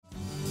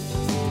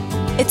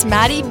It's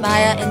Maddie,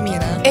 Maya, and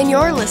Mina. And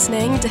you're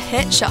listening to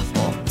Hit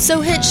Shuffle.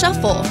 So hit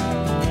shuffle.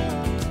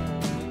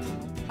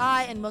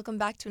 Hi, and welcome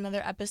back to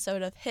another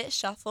episode of Hit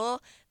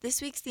Shuffle.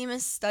 This week's theme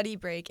is study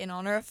break in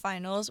honor of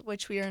finals,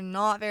 which we are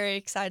not very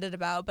excited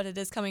about, but it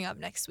is coming up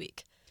next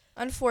week.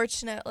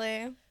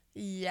 Unfortunately.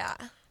 Yeah.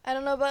 I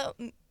don't know about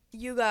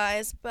you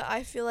guys, but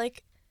I think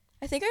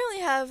I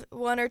only have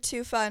one or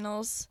two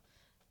finals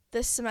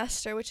this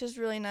semester, which is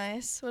really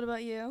nice. What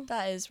about you?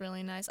 That is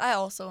really nice. I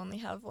also only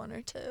have one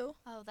or two.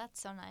 Oh,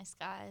 that's so nice,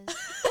 guys.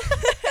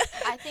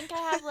 I think I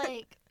have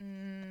like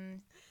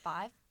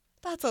 5.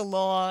 That's a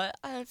lot.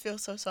 I feel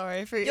so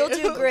sorry for you. You'll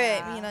do great,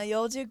 Yeah. Mina.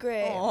 You'll do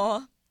great.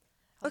 Aw.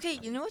 Okay,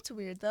 you know what's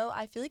weird, though?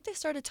 I feel like they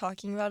started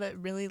talking about it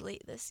really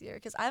late this year,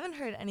 because I haven't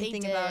heard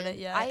anything about it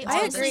yet. I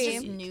honestly agree.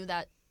 agree.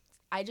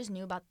 I just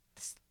knew about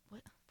this.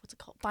 What's it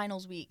called?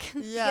 Finals week.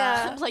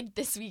 Yeah. Like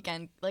this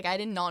weekend. Like I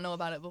did not know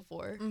about it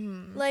before.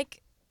 Mm-hmm.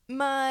 Like,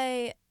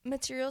 my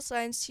material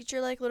science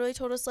teacher, like, literally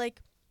told us,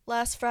 like,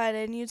 last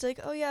Friday, and he was like,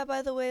 oh, yeah,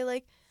 by the way,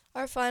 like,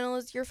 your final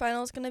is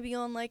going to be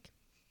on, like,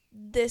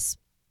 these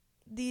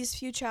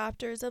few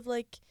chapters of,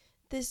 like,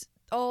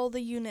 all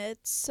the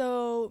units,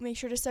 so make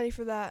sure to study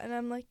for that. And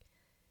I'm like,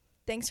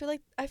 thanks for,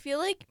 like, I feel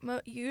like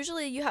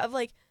usually you have,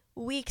 like,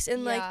 weeks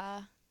and, like,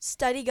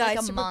 study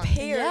guides to month.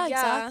 prepare. Yeah,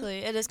 exactly.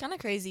 It is kind of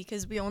crazy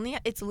because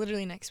it's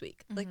literally next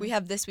week. Like, we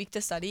have this week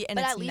to study, and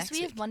but it's at least next we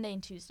week. have Monday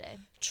and Tuesday.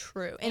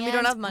 True. And we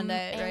don't have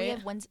Monday, and right? we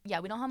have Wednesday. Yeah,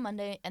 we don't have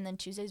Monday, and then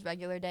Tuesday's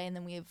regular day, and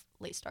then we have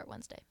late start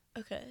Wednesday.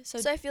 Okay. So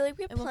I feel like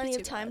we have it won't be plenty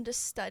of too time bad. to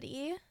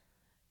study.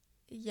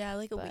 Yeah,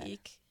 like a But-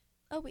 week.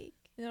 A week.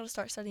 We gotta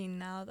start studying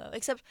now, though.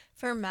 Except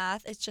for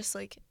math, it's just,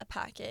 like, a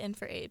packet. And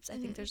for APES, I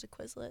think there's a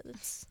Quizlet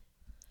that's...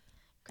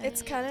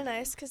 It's kind of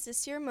nice because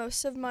this year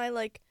most of my,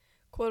 like,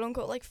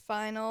 quote-unquote, like,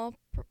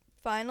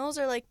 finals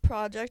are, like,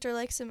 project or,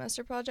 like,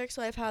 semester projects,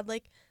 so I've had,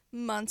 like,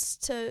 months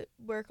to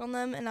work on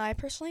them, and I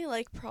personally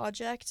like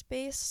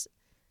project-based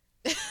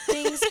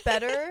things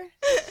better.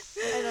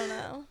 I don't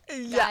know.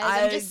 Yeah,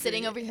 Guys, I'm just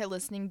sitting over here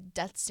listening,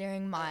 death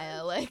staring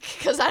Maya, like,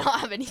 because I don't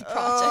have any projects.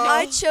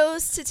 I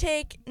chose to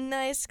take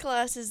nice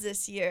classes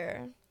this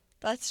year.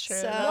 That's true.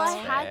 So- That's Well, I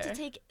had fair. to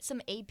take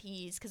some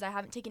APs because I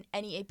haven't taken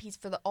any APs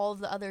for all of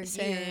the other years.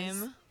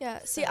 Same. Yeah,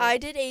 see, So- I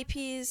did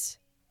APs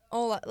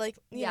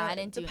I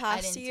didn't the do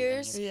past any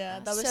years. Yeah,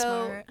 that was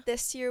So smart.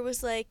 this year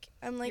was like,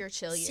 I'm like, Your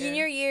chill year.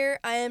 senior year,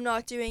 I am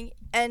not doing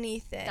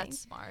anything. That's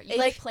smart. You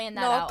like, planned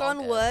that knock out. all on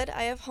good. wood,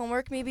 I have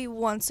homework maybe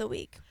once a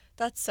week.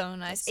 That's so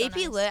nice. That's so AP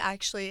nice. Lit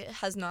actually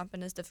has not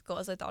been as difficult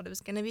as I thought it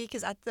was going to be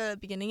because at the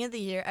beginning of the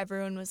year,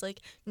 everyone was like,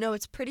 no,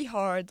 it's pretty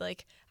hard.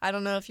 Like, I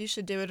don't know if you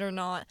should do it or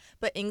not.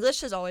 But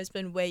English has always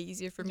been way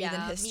easier for me than Yeah,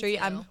 me history.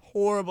 too. I'm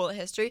horrible at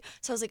history.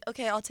 So I was like,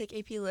 okay, I'll take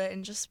AP Lit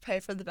and just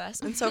pray for the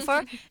best. And so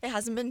far, it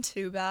hasn't been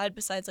too bad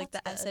besides like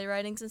That's the good. essay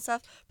writings and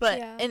stuff. But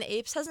Yeah. and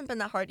APES hasn't been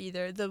that hard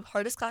either. The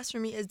hardest class for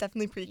me is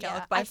definitely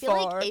pre-calc by I feel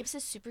far. like APES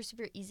is super,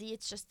 super easy.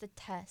 It's just the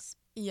test.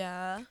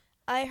 Yeah.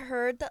 I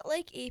heard that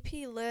like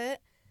AP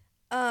Lit,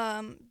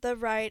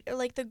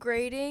 the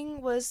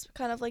grading was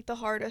kind of like the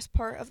hardest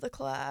part of the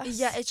class.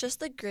 Yeah, it's just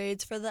the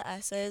grades for the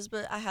essays,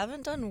 but I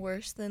haven't done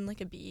worse than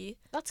like a B.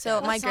 That's So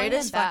good. my That's not grade even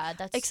is fine, bad.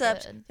 That's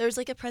Except good. there was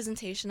like a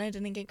presentation I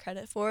didn't get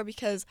credit for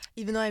because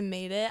even though I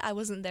made it, I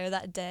wasn't there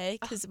that day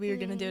because we were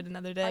going to do it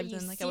another day, Are but you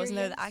then like I wasn't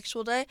there the serious?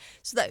 actual day.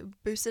 So that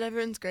boosted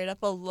everyone's grade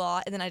up a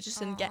lot, and then I just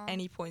didn't get Aw.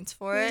 any points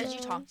for it. Did you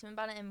talk to him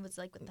about it and was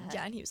like, what the heck?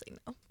 Yeah, and he was like,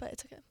 no, but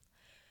it's okay.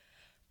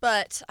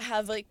 But I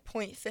have like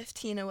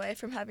 0.15 away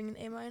from having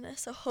an A-,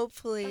 so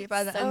hopefully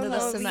by the so end of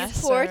the Oh, semester,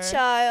 you poor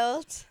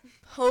child.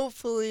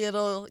 hopefully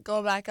it'll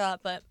go back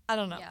up, but I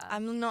don't know. Yeah.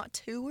 I'm not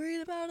too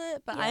worried about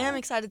it, but I Yeah. am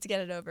excited to get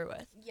it over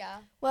with. Yeah.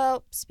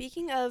 Well,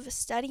 speaking of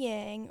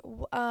studying,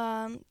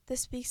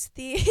 this week's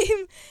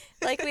theme,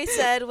 like we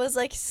said, was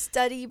like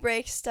study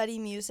break, study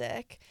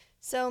music.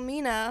 So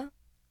Mina,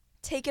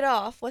 take it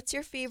off. What's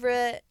your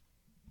favorite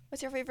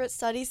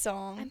study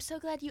song? I'm so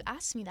glad you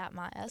asked me that,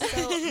 Maya.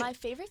 So my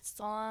favorite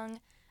song,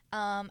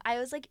 I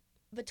was like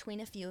between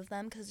a few of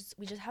them because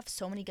we just have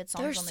so many good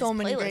songs There's on this so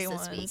many playlist great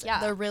this ones. week. Yeah.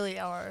 There really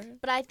are.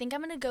 But I think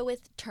I'm gonna go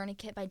with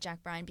Tourniquet by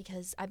Jack Bryan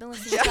because I've been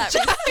listening to that.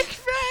 Jack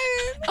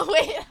Oh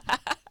wait.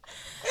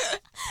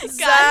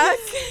 Zach.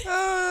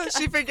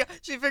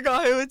 She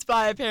forgot who it's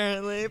by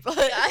apparently, but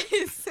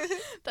Guys,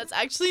 that's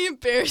actually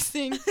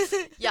embarrassing.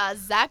 Yeah,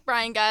 Zach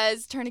Bryan,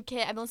 guys,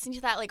 Tourniquet. I've been listening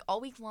to that like all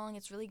week long.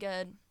 It's really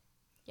good.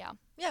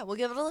 yeah, we'll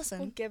give it a We'll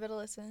listen. give it a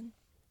listen.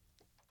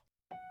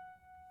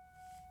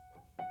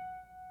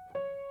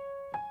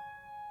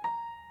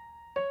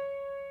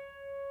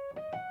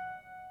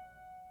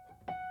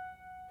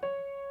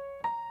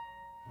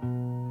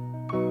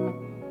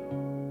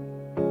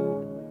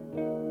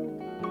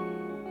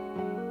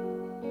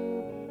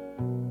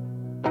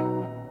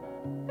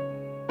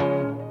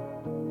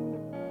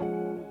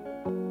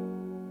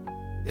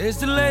 There's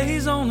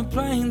delays on the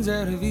plains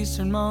out of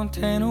eastern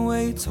Montana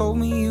where you told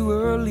me you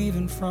were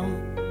leaving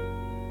from.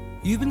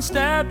 You've been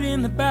stabbed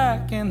in the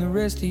back and the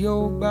rest of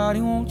your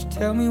body. Won't you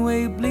tell me where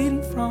you're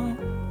bleeding from?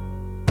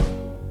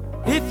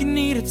 If you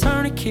need a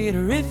tourniquet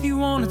or if you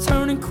wanna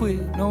turn and quit,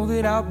 know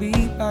that I'll be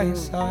by your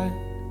side.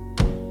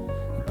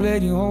 You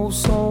bled your whole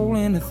soul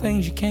into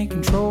things you can't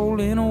control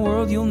in a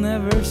world you'll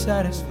never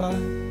satisfy.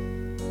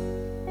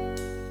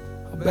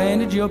 I'll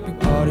bandage up your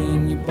body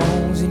and your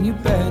bones and your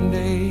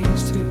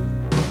band-aids too.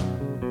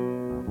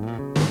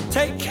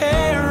 Take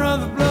care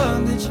of the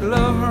blood that your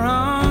love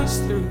runs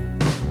through.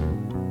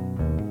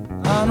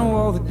 I know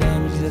all the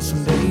damage that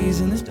some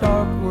days in this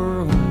dark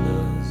world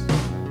does.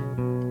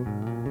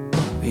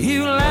 But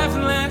you were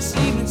laughing last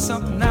evening,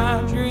 something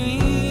I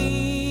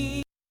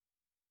dreamed.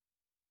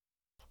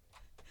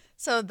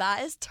 So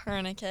that is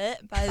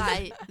Tourniquet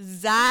by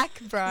Zach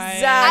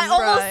Bryan. Zach I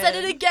almost Bryan. said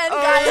it again,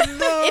 Oh, guys.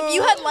 no. If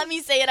you had let me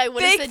say it, I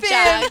would have Big said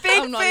fan, Jack. big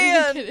I'm not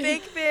even fan, kidding.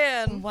 big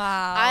fan.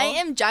 Wow. I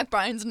am Jack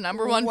Bryan's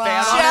number one Wow.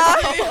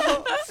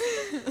 fan,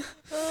 honestly.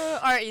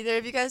 Are either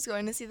of you guys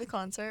going to see the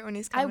concert when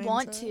he's I coming?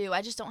 want to.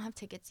 I just don't have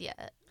tickets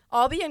yet.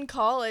 I'll be in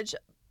college.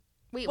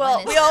 Wait, Well,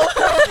 when we is all.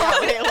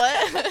 yeah, wait,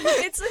 what?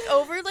 It's like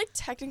over. Like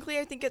technically,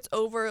 I think it's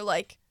over.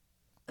 Like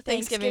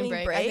Thanksgiving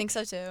break. break. I think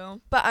so too.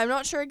 But I'm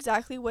not sure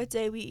exactly what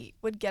day we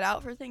would get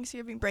out for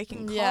Thanksgiving break in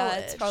college. Yeah,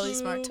 it's probably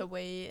smart to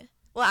wait.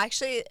 Well,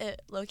 actually,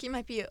 Loki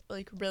might be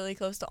like really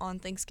close to on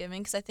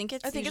Thanksgiving because I think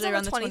it's I think it's usually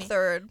on around the 20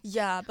 23rd.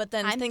 Yeah, but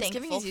then I'm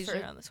Thanksgiving is thankful usually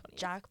for around the 20th.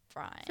 Jack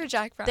Bryan. For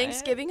Jack Bryan.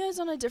 Thanksgiving is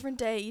on a different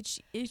day each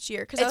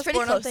year because I It's was pretty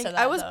born close on to I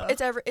that, was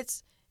though.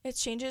 it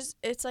changes.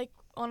 It's like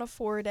on a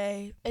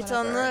 4-day. It's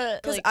on the,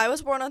 because like- I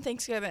was born on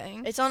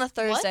Thanksgiving. It's on a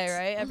Thursday, What?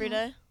 right? Every Mhm.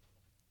 day.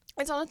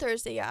 It's on a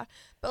Thursday, yeah.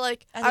 But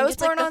like I think I was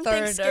it's born like on the 3rd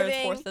or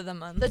Thanksgiving. 4th of the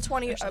month. The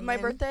 20. or My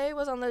something. birthday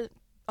was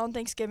on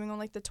Thanksgiving on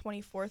like the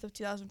 24th of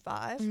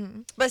 2005.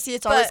 Mhm. But see,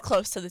 it's always But-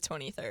 close to the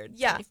 23rd.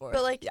 Yeah, 24th.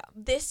 but like yeah.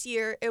 this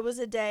year it was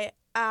a day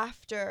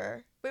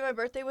after. Wait, my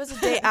birthday was a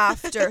day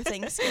after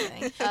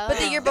Thanksgiving. But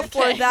the year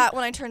before okay. that,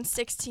 when I turned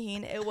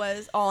 16, it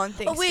was on Oh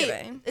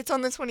Thanksgiving. wait, it's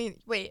on the 20.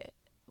 Wait,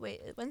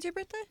 when's your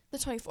birthday? The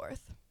 24th.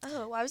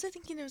 Oh, why was I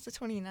thinking it was the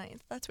 29th?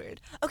 That's weird.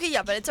 Okay,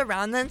 yeah, but it's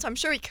around then, so I'm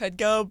sure we could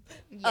go.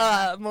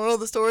 Moral of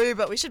the story,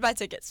 but we should buy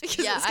tickets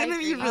because yeah, it's gonna I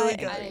be agree. really I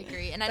good. I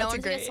agree, and I That's don't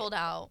a want to get great- sold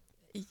out.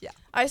 Yeah.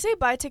 I say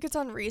buy tickets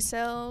on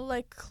resale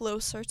like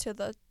closer to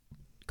the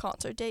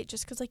concert date,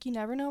 just because like you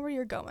never know where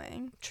you're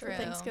going True. for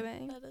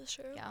Thanksgiving. That is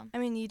true. Yeah. I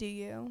mean, you do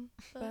you,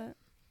 but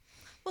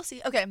We'll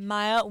see. Okay,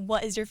 Maya,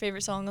 what is your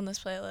favorite song on this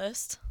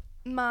playlist?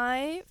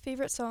 my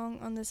favorite song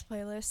on this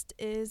playlist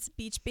is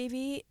Beach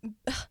Baby.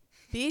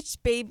 Beach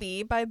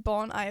Baby by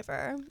Bon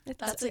Iver.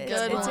 That's a it's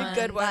good one. It's a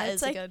good one. That It's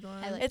is like a good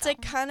one. I like it's that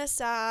like kind of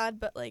sad,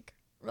 but like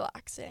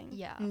relaxing.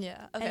 Yeah.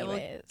 Yeah. Okay, we'll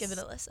Anyways. give it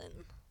a listen.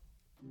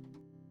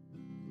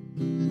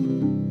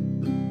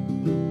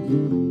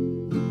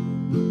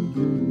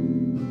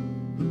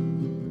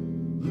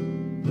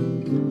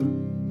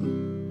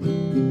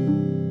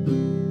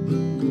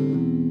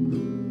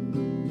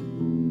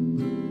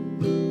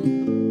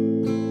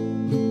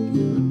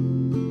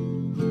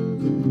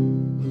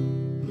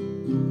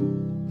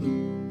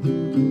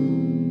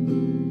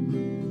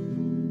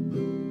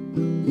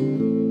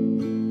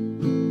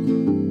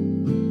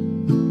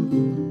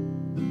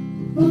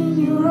 When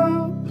you're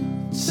out,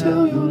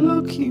 tell your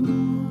lucky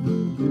one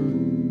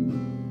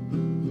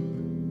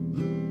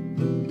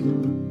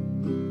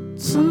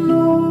to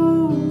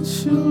know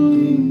to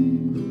leave.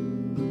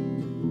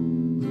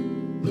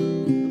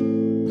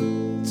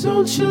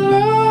 Don't you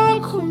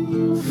like when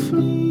you're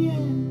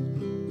fleeing?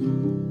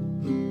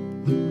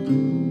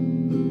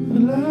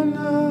 Well, I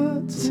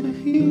like to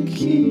hear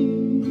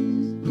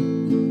keys.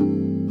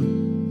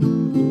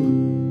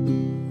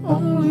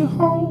 Only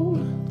hold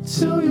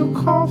till your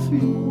coffee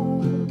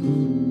warms,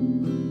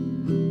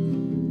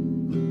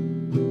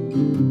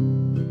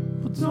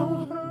 but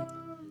don't hurt.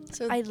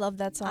 So I love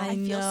that song. I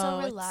feel so know,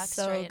 it's relaxed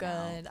so right good.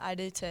 now. I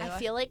do too. I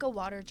feel like a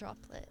water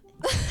droplet.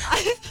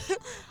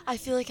 I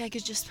feel like I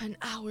could just spend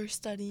hours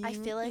studying. I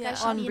feel like Yeah. I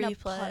should on be in a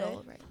replay.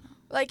 puddle right now.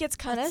 Like it's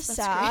kind of That's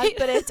sad, great.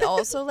 but it's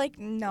also like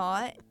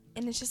not,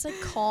 and it's just like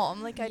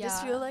calm. Like I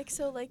just Yeah. feel like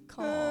so like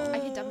calm. I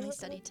could definitely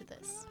study to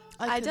this.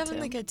 I could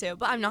definitely too. could too,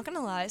 but I'm not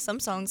gonna lie. Some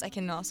songs I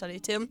cannot study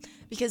to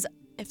because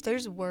if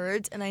there's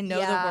words and I know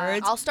the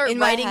words, I'll start in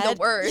my writing head- the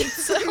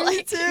words.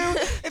 Me too.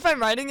 If I'm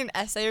writing an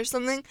essay or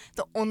something,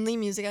 the only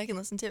music I can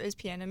listen to is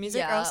piano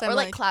music, or Yeah, else or I'm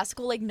like like,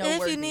 classical, like no if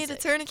word you need music.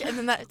 a tourniquet, and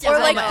then that Yeah, Or oh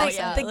like my the,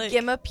 God, the like,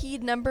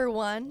 Gimapede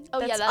 #1. Oh,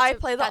 yeah, I that's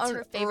play that that's on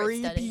her favorite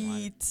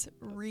studying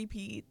one.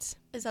 repeat.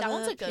 is that that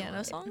one's a a good piano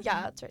one. song?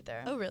 Yeah, it's right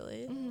there. Oh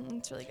really?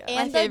 It's really good.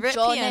 And favorite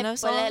the piano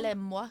song?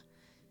 Moi.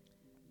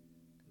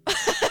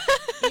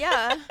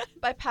 Yeah,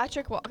 by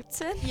Patrick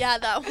Watson. Yeah,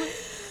 that one.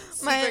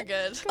 My- Super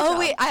good. Oh job.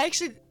 wait, I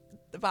actually,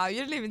 wow, you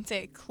didn't even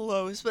say it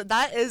close, but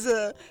that is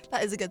a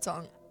good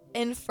song.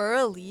 And For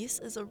Elise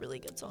is a really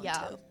good song Yeah.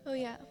 too. Oh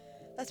yeah.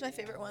 That's my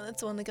favorite one. That's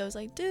the one that goes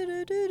like do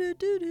do do do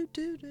do do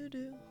do do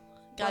do.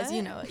 Guys,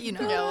 you know it. You know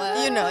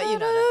it. You know it. You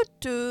know it.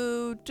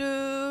 Do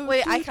do.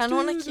 Wait, I kind of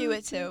want to cue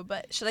it too,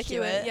 but should I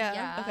cue it? Yeah.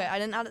 Yeah. Okay, I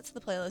didn't add it to the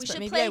playlist, We but should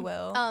maybe play I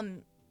will.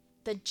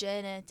 the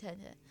Janet.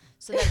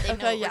 so that they know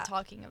Okay, what yeah. we're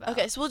talking about.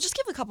 Okay, so we'll just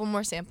give a couple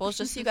more samples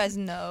just so you guys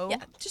know. Yeah,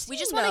 we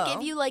just want to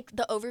give you like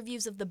the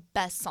overviews of the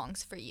best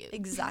songs for you.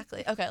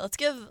 Exactly. Okay, let's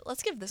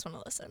give this one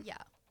a listen.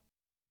 Yeah.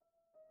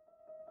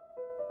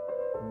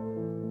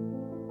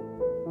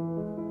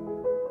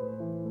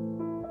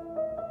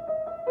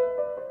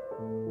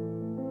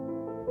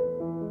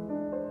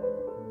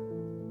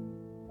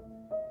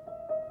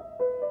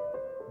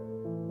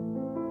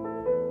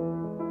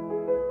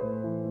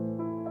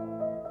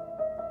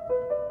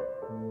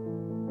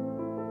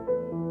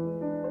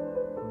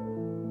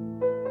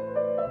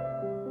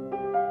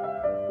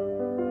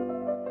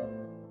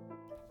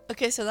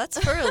 Okay, so that's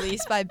For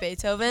Elise by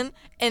Beethoven,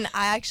 and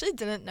I actually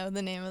didn't know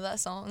the name of that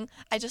song.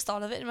 I just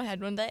thought of it in my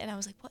head one day, and I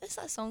was like, what is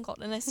that song called?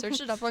 And I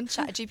searched it up on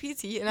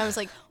ChatGPT, and I was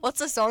like, what's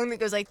the song that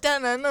goes like,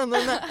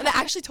 da-na-na-na-na? And it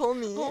actually told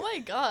me. Oh my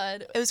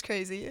god. It was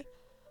crazy.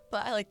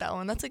 But I like that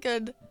one. That's a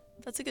good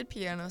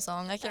piano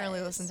song. I can't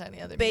really listen to any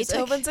other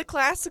Beethoven's music. a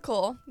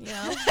classical, you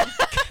know.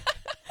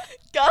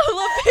 Gotta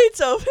love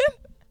Beethoven.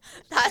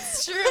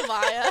 That's true,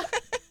 Maya.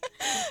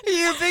 Are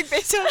you a big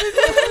Beethoven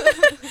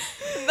fan?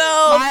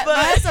 No, but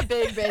Maya's a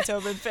big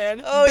Beethoven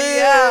fan. Oh, Big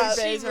yeah.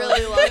 She Beethoven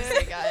really loves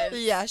fan. it, guys.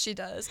 Yeah, she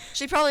does.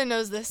 She probably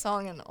knows this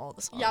song and all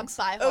the songs. Yeah,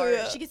 by heart. Oh,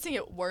 yeah. She can sing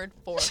it word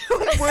for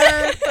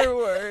Word for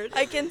word.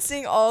 I can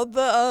sing all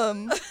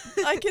the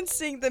I can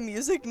sing the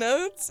music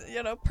notes,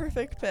 you know,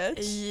 perfect pitch.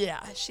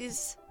 Yeah,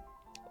 she's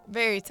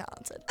very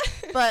talented.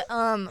 But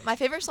my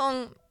favorite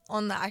song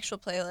on the actual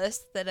playlist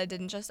that I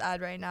didn't just add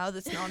right now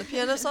that's not a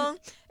piano song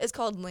is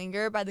called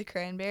Linger by the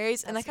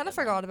Cranberries, and I kind of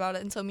forgot about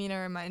it until Mina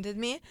reminded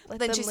me. Let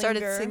Then them she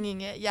started linger.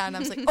 singing it. Yeah, and I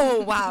was like, oh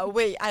wow,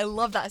 wait, I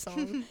love that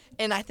song.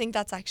 And I think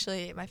that's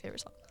actually my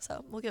favorite song.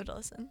 So we'll give it a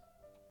listen.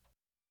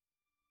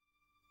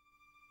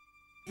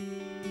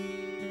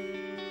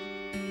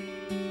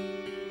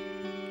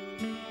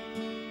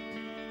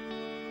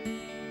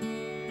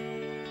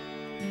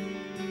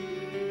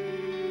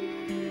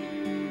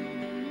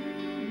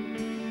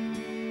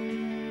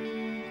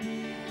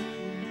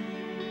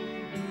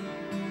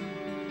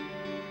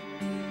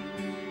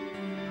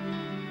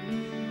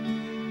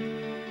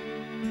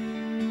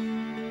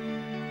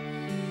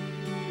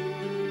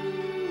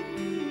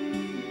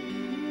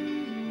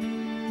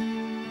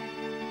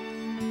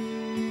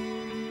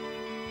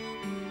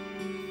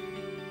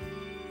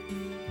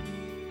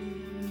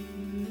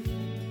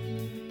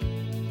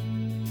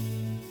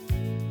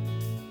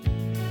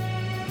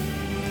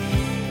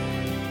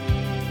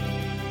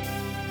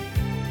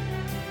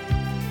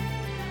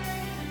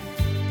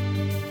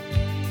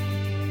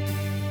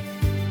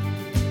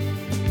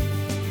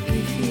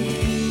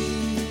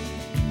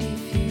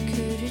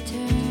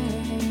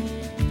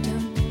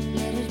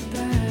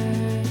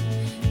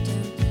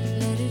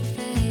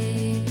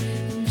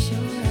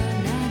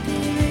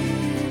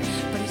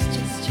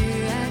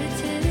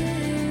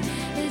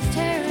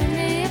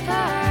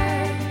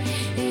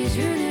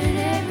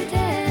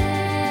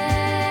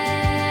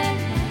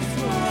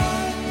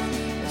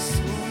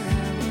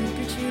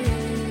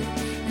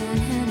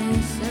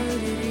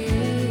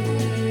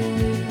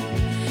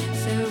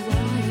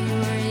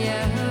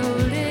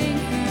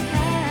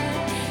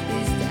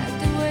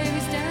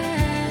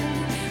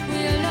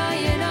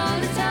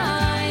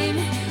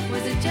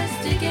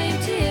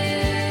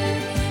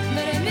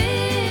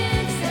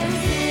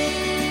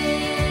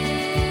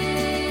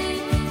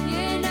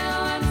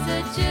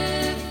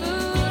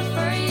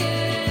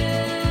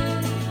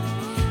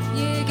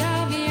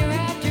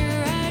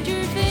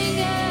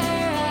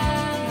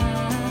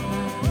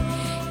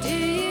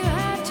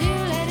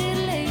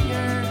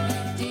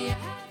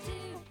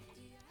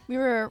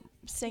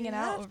 Singing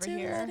out over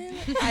here.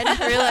 I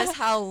didn't realize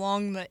how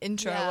long the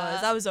intro Yeah.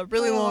 was. That was a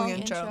really long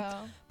intro.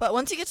 But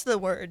once you get to the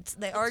words,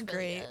 they are It's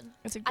really great. good.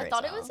 It's a I great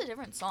thought song. it was a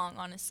different song,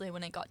 honestly,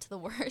 when it got to the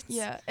words.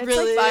 Yeah, it's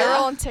Really? like viral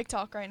Yeah. on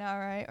TikTok right now,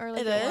 right? Or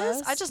like It is?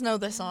 was. I just know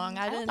this song.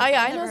 I didn't. Oh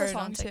yeah, I never know the heard it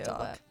song on too.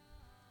 TikTok.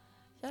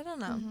 But I don't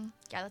know. Mhm.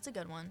 Yeah, that's a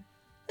good one.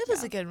 It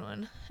is Yeah. a good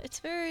one. It's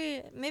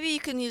very. Maybe you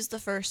can use the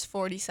first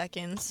 40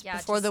 seconds Yeah,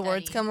 before to the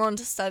words study. come on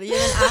to study, and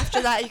then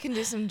after that you can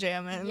do some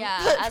jamming.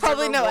 Yeah, But as a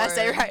probably no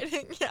essay reward.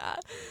 writing. Yeah.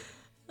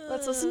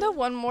 Let's listen to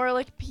one more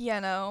like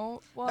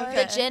piano one.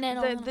 Okay. The gin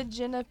and the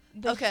gin.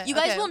 The Okay. You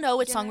guys will know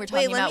what song we're Wait,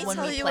 talking let about me when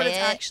tell we you play what it's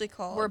it. actually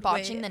called. We're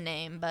botching Wait. the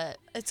name, but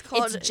It's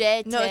called.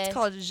 Je No, it's te-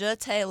 called Je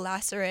te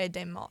lasserai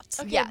des mots.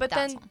 Okay, Yeah, but that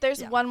then song.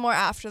 there's Yeah. one more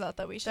after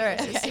that we should There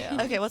it listen is.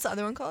 to. Okay, what's the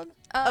other one called?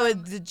 Um, Oh,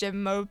 it's the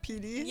Gemmo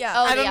PD. Yeah.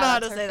 Oh, I don't yeah, know how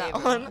that's to her say that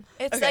favorite one. one.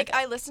 It's Okay. like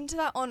I listened to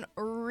that on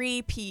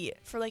repeat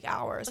for like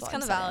hours. That's while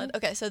kind I'm of valid.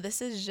 studying. Okay, so this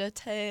is Je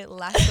te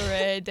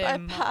lasserai des By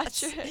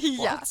mots. Patrick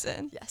Yeah.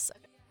 Watson. Yes.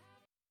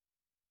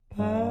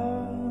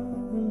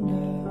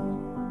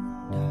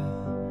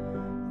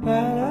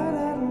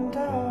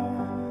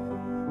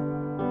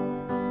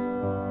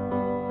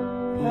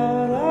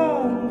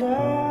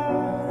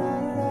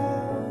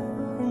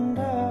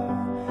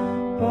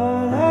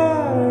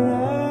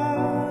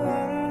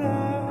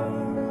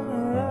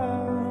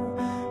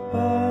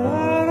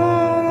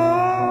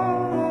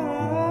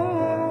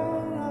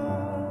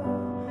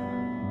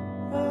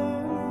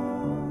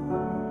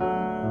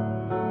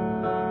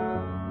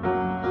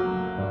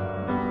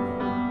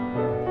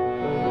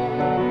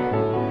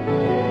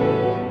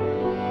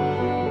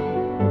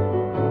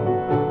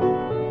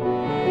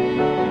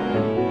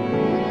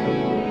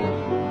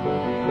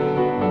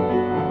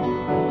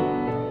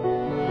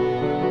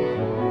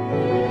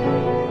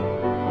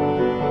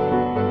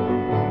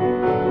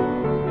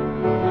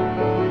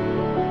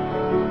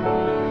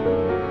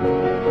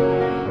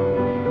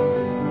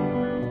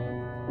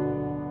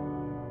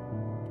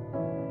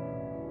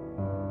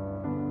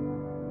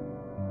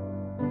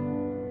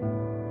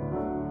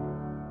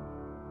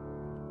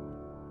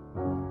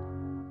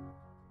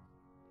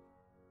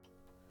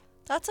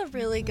 That's a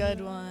really good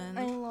one.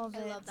 I love I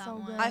it. love that so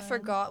one. good. I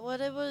forgot what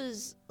it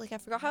was. Like, I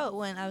forgot how it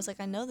went. I was like,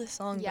 I know this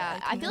song. Yeah,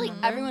 but I feel like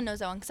remember. everyone knows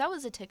that one because that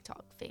was a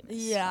TikTok famous.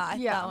 Yeah,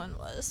 Yeah. that one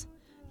was.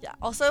 Yeah.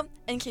 Also,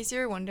 in case you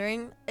were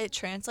wondering, it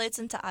translates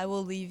into "I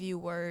will leave you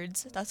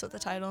words." That's what the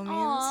title means.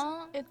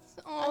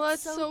 Aww.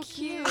 That's so so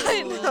cute. cute.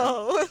 I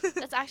know.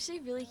 That's actually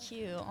really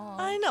cute. Aw.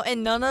 I know,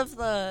 and none of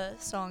the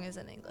song is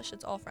in English.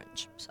 It's all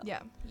French. So. Yeah.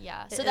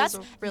 Yeah. It So is that's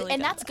really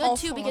and good. that's good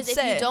too En because if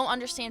you français. don't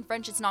understand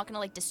French, it's not gonna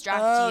like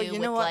distract Oh, you. you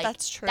know with, what? Like,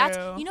 That's true.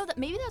 You know that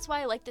maybe that's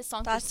why I like this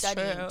song That's for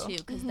studying true.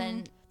 too, because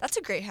then That's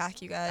a great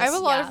hack, you guys. I have a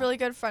lot of Yeah. really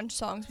good French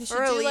songs. We should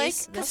For do like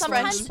Elise, a this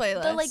French sometimes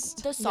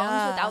playlist. the songs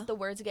Yeah. without the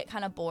words get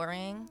kind of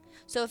boring.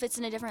 So if it's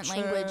in a different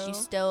language, you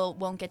True. still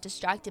won't get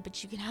distracted,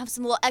 but you can have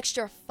some little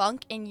extra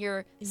funk in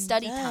your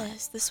study time.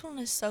 Yes, this one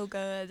is so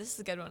good. This is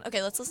a good one.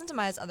 Okay, let's listen to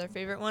Maya's other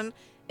favorite one.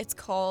 It's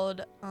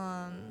called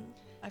I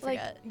like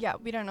forget. yeah,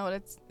 we don't know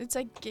what it's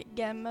like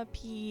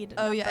Gamma-pede.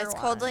 Oh yeah, number it's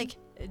called one. like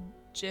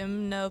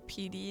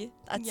Gymnopedie.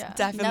 That's Yeah.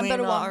 definitely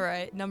Number not one.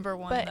 right. Number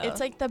one. But though. it's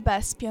like the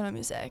best piano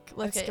music.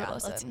 Let's Okay, go yeah,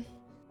 let's- listen.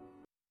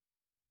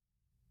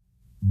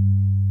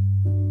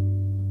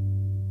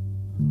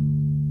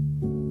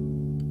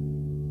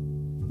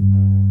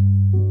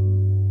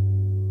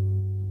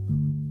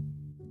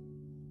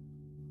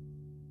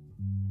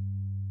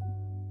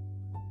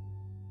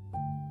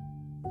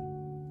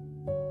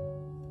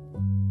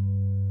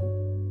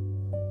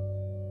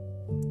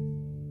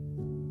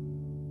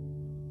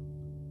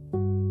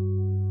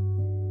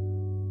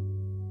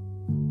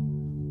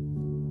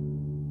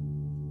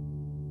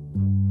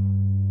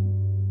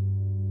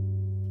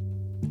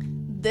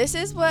 This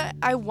is what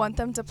I want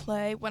them to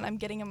play when I'm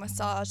getting a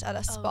massage at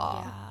a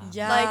spa.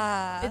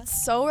 yeah.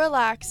 It's so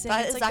relaxing.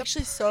 That it's is like the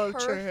actually so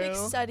perfect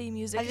true. study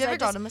music. Have you 'cause ever I just,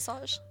 gotten a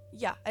massage?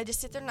 Yeah, I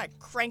just sit there and I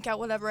crank out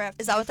whatever I have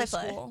to Is that do what they for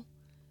play? school.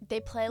 They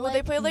play Well, like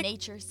they play, like-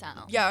 nature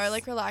sounds. Yeah, or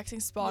like relaxing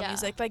spa Yeah.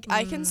 music. Like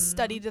I can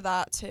study to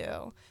that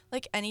too.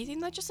 Like anything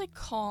that just like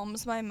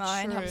calms my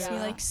mind helps me True.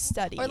 like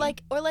study. Or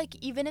like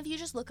even if you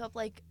just look up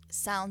like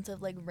sounds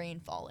of like rain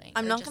falling.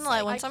 I'm or not just, gonna lie.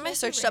 like- One time I can't do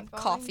searched up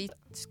rain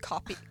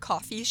falling,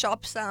 coffee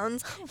shop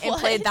sounds and What?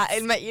 played that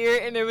in my ear,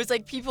 and it was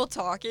like people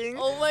talking.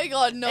 Oh my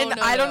god, no! and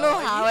no, I don't no. know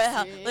Are how you it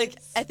happened. Like,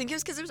 serious? I think it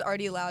was because it was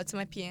already loud to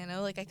my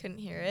piano. Like, I couldn't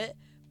hear it.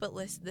 But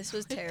listen, this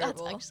was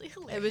terrible. That's actually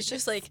hilarious. It was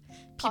just like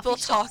Coffee people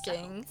shop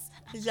talking.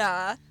 sounds.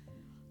 Yeah.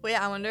 Wait,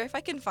 I wonder if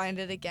I can find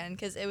it again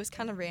because it was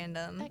kind of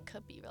random. That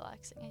could be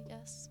relaxing, I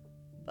guess.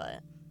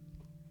 But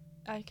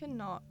I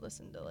cannot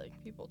listen to like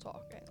people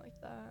talking like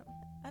that.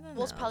 I don't know.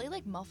 Well, it's probably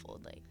like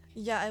muffled, like.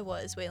 Yeah, I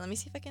was. Wait, let me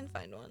see if I can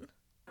find one.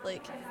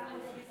 Like,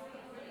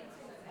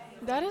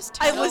 That is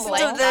I terrible.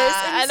 listened to this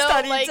and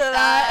studied to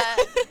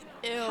that.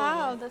 Ew.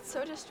 How? That's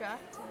so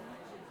distracting.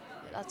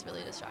 That's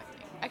really distracting.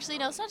 Actually,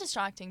 no, it's not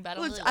distracting, but I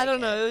don't Which, really I don't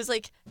like know. It was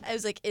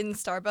like in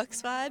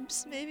Starbucks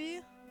vibes,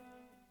 maybe.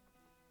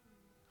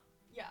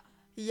 Yeah.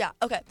 Yeah.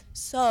 Okay.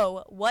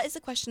 So, what is the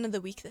question of the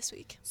week this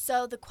week?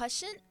 So the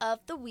question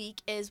of the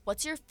week is,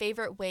 what's your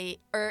favorite way,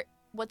 or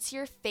what's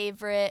your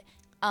favorite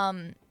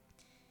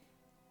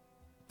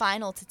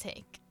final to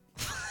take?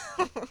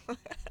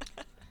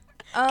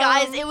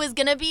 Guys, it was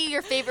gonna be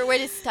your favorite way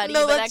to study,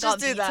 no, but let's that got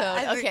just do that.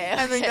 vetoed.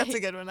 I think that's okay.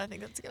 a good one. I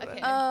think that's a good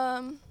Okay.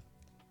 one.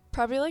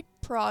 Probably like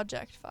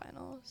project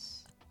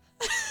finals.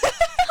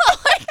 Oh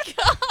my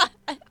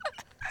god.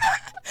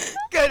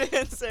 Good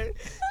answer.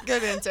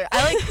 Good answer.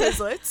 I like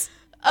Quizlets.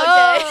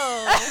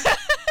 Okay.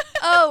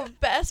 Oh,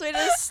 best way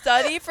to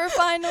study for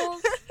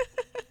finals.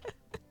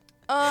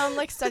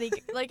 Like study,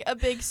 like a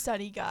big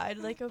study guide,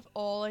 like of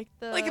all like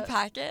the Like a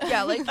packet.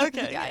 Yeah, like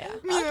Okay. yeah.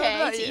 Mina, what Okay,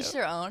 about to you? each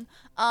their own.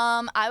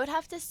 I would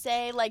have to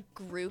say like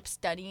group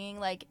studying,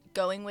 like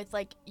going with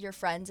like your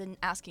friends and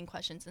asking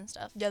questions and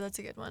stuff. Yeah, that's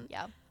a good one.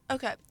 Yeah.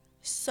 Okay.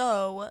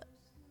 So,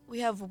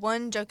 we have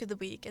one joke of the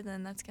week, and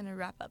then that's gonna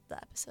wrap up the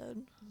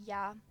episode.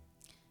 Yeah.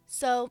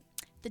 So,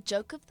 the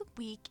joke of the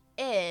week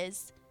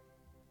is,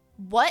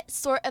 what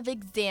sort of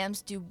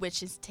exams do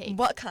witches take?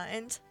 What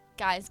kind?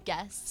 Guys,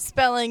 guess.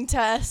 Spelling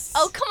tests.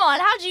 Oh, come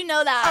on. How'd you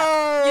know that?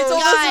 Oh, You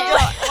told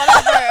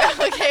Guys,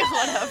 whatever. Okay,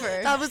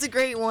 whatever. That was a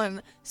great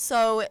one.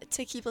 So,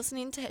 to keep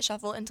listening to Hit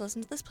Shuffle and to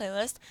listen to this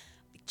playlist,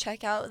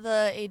 check out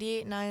the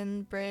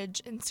 88.9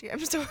 Bridge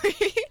Instagram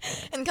story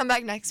and come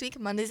back next week,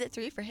 Mondays at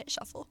 3 for Hit Shuffle.